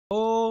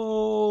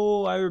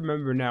Oh, I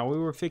remember now. We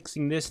were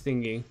fixing this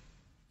thingy.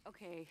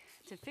 Okay,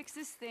 to fix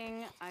this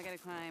thing, I gotta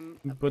climb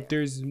up But there.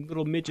 there's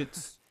little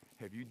midgets.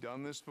 Have you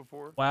done this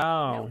before?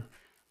 Wow. Nope.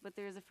 But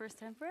there's a first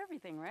time for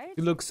everything, right?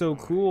 You look so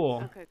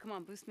cool. Okay, come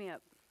on, boost me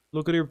up.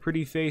 Look at her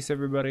pretty face,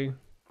 everybody.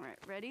 All right,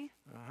 ready?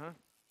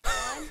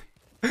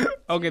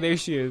 Okay, there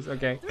she is.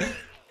 Okay.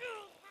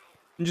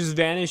 And just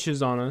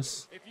vanishes on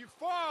us. If you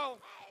fall,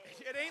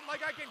 it ain't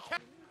like I can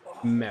catch.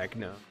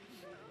 Magna.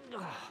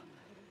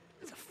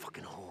 It's a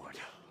fucking horde.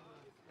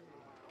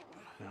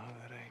 No,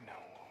 that ain't no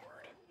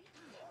horde.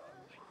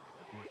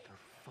 What the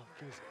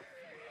fuck is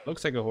it?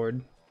 Looks like a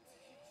horde.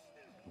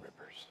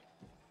 Rippers.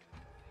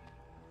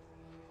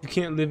 You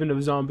can't live in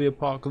a zombie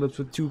apocalypse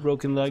with 2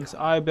 broken legs.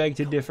 I beg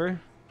to differ.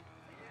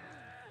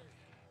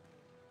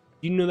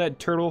 You know that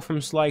turtle from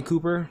Sly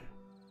Cooper?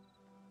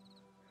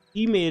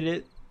 He made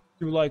it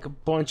through like a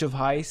bunch of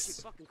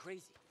heists. Fucking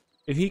crazy.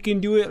 If he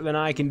can do it, then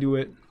I can do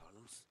it.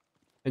 Carlos,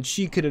 And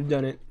she could have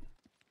done it.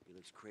 he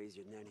looks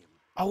crazier than any of them.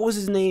 Oh, what was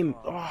his name?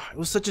 Oh, it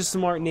was such a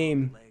smart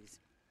name. Legs.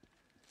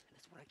 And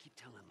that's what I keep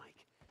telling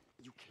Mike.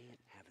 You can't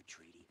have a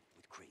treaty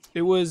with crazy.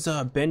 It was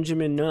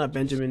Benjamin. No, not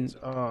Benjamin.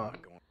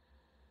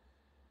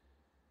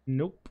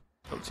 Nope.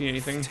 Don't see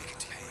anything.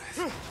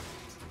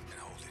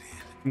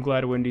 I'm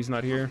glad Wendy's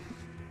not here.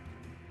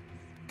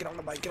 Get on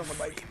the bike. Get on the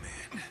bike.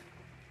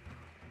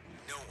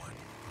 No one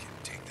can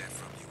take that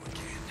from you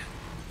again.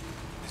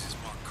 This is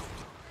Mark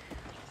Copeland.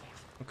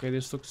 Okay,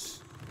 this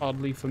looks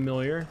oddly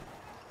familiar.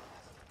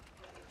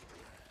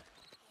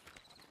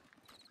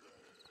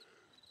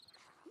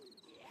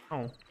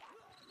 Oh.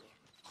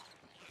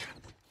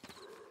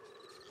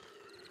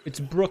 It's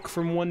Brooke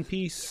from One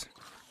Piece.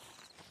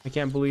 I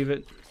can't believe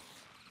it.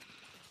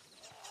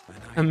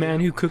 A man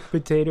who cooked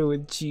potato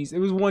with cheese. It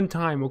was one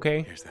time,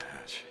 okay? Here's the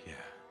hatch. Yeah,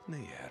 I knew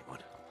you had one.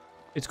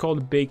 It's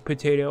called baked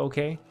potato,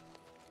 okay?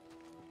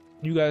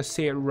 You gotta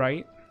say it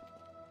right.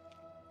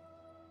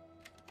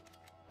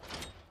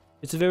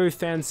 It's a very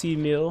fancy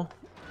meal.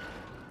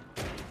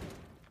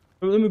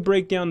 But let me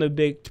break down the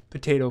baked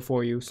potato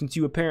for you, since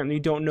you apparently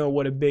don't know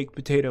what a baked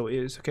potato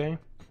is, okay?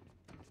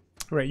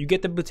 Right, you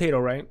get the potato,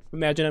 right?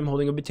 Imagine I'm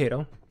holding a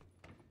potato.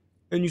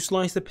 And you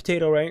slice the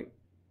potato, right?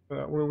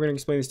 We're gonna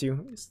explain this to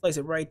you. You slice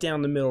it right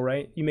down the middle,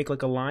 right? You make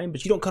like a line,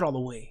 but you don't cut all the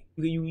way.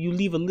 You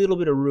leave a little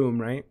bit of room,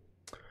 right?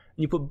 And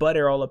you put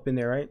butter all up in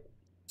there, right?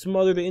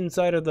 Smother the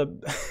inside of the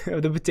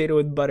of the potato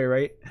with butter,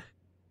 right?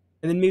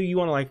 And then maybe you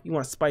want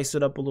to spice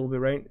it up a little bit,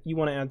 right? You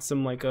want to add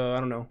some like I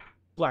don't know,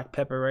 black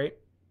pepper, right?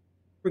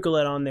 Sprinkle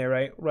that on there,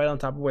 right? Right on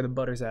top of where the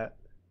butter's at.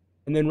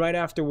 And then right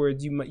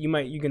afterwards,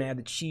 you're gonna add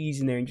the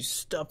cheese in there and just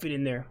stuff it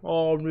in there,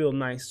 all real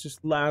nice.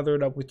 Just lather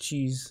it up with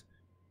cheese.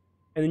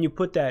 And then you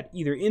put that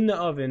either in the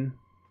oven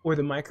or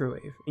the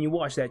microwave, and you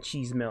watch that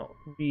cheese melt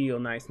real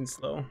nice and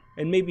slow.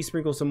 And maybe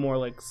sprinkle some more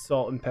like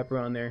salt and pepper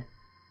on there.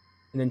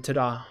 And then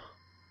ta-da,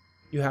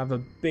 you have a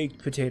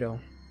baked potato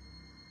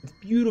with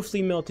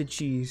beautifully melted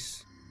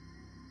cheese.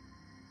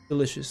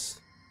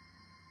 Delicious.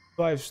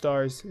 5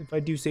 stars, if I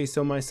do say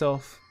so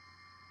myself.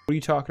 What are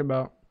you talking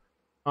about?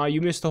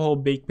 You missed the whole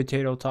baked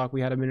potato talk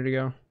we had a minute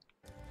ago.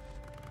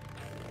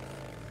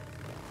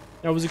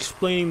 I was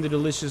explaining the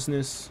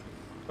deliciousness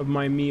of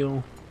my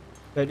meal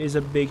that is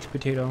a baked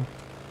potato.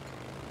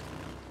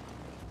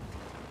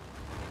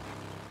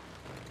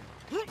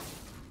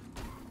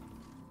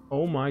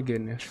 Oh my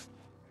goodness.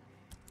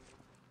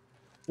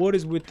 What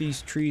is with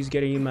these trees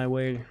getting in my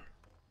way?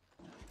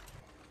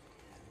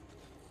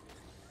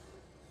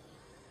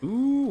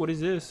 Ooh, what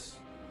is this?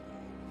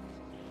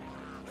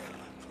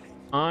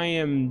 I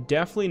am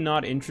definitely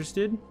not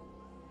interested,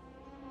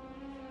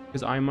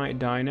 because I might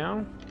die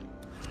now.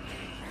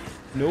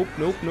 Nope,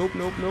 nope, nope,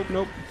 nope, nope,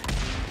 nope.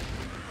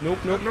 Nope,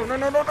 nope, no, no,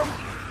 no, no, no.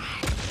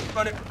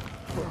 Got it.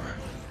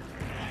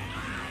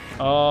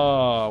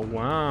 Oh,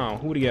 wow.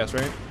 Who would have guessed,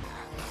 right?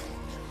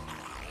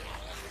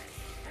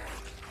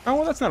 Oh,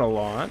 well, that's not a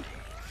lot.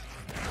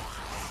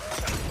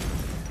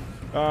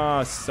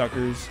 Ah,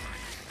 suckers.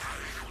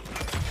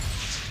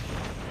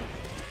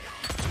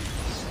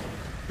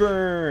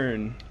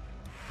 Burn.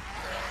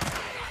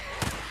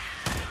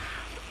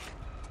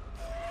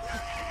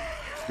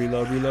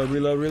 Reload, reload,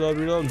 reload, reload,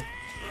 reload.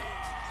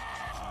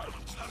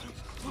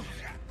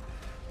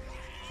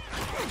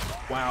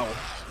 Wow.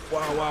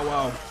 Wow, wow,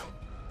 wow.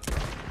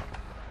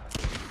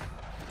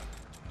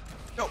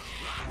 No.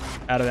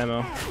 Out of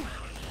ammo.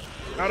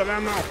 Out of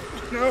ammo.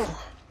 No.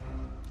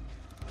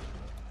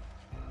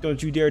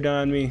 Don't you dare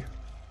die on me.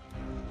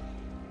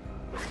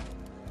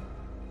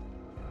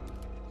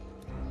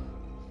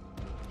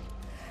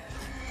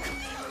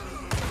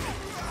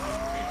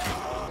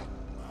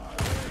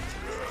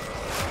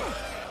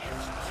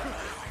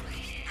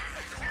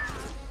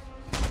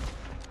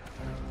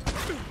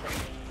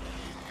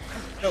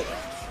 No.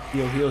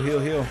 Heal, heal, heal,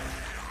 heal.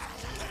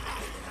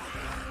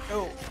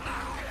 No.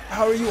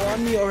 How are you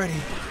on me already?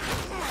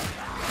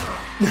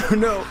 No,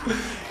 no.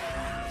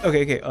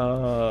 Okay, okay.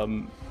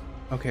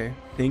 Okay.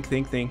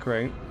 Think,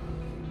 right?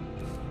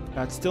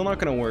 That's still not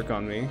gonna work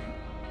on me.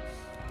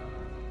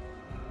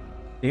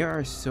 They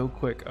are so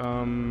quick.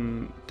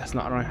 That's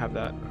not. I don't have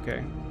that.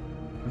 Okay.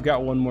 I've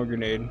got one more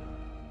grenade.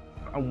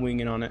 I'm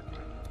winging on it.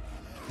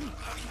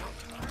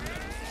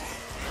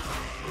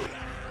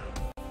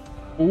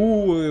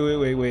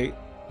 Ooh, wait.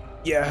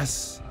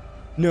 Yes.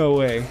 No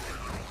way.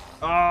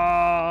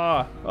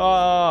 I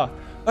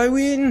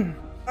win.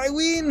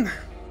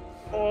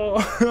 Oh,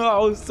 I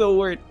was so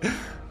worried.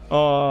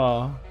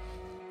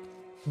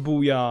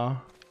 Booyah.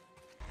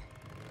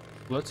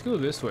 Let's go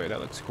this way. That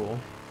looks cool.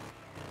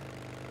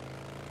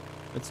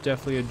 It's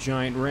definitely a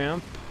giant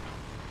ramp.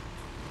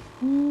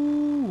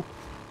 Ooh.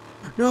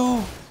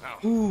 No.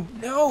 Ooh.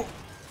 No.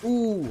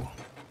 Ooh. Word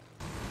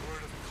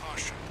of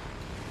caution.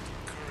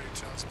 Curry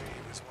tells me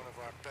he was one of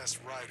our best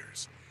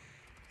riders.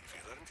 If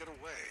you let him get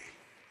away,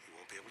 you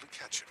won't be able to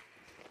catch him.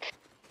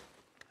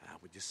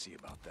 We'll just see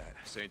about that.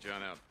 St.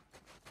 John out.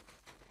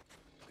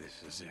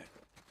 This is it.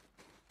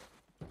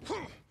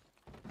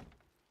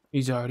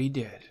 He's already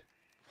dead.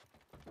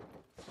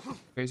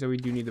 Okay, so we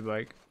do need the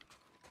bike.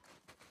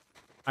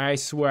 I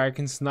swear I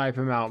can snipe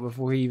him out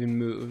before he even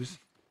moves.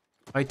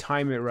 If I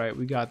time it right,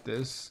 we got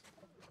this.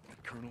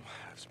 Colonel,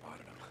 I've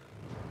spotted him.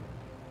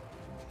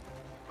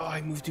 Oh,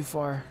 I moved too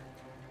far.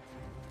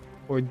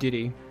 Or did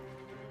he?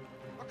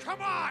 Oh,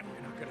 come on!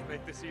 You're not gonna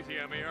make this easy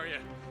on me, are you?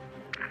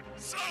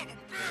 Son of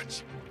a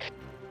bitch!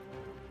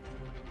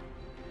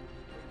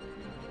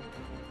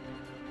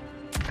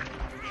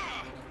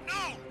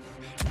 No!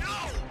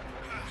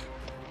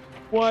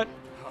 What?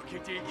 Okay,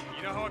 Deke,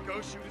 you know how it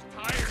goes. Shoot his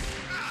tires.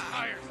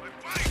 Tires, my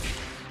bike!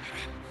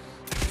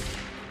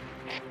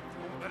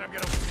 Don't let him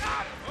get away.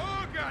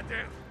 Oh,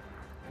 goddamn!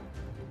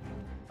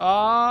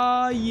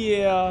 Ah,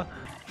 yeah.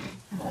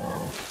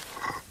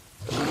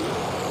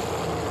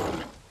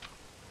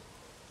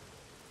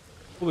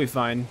 We'll be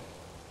fine.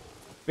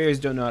 Bears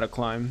don't know how to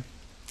climb.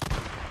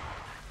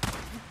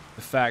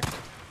 The fact,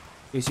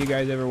 in case you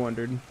guys ever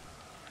wondered.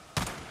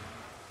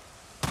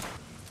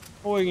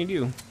 What are you gonna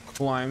do?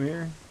 Climb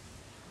here?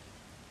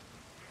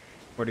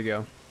 Where'd he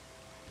go?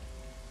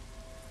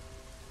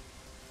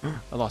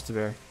 I lost a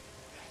bear.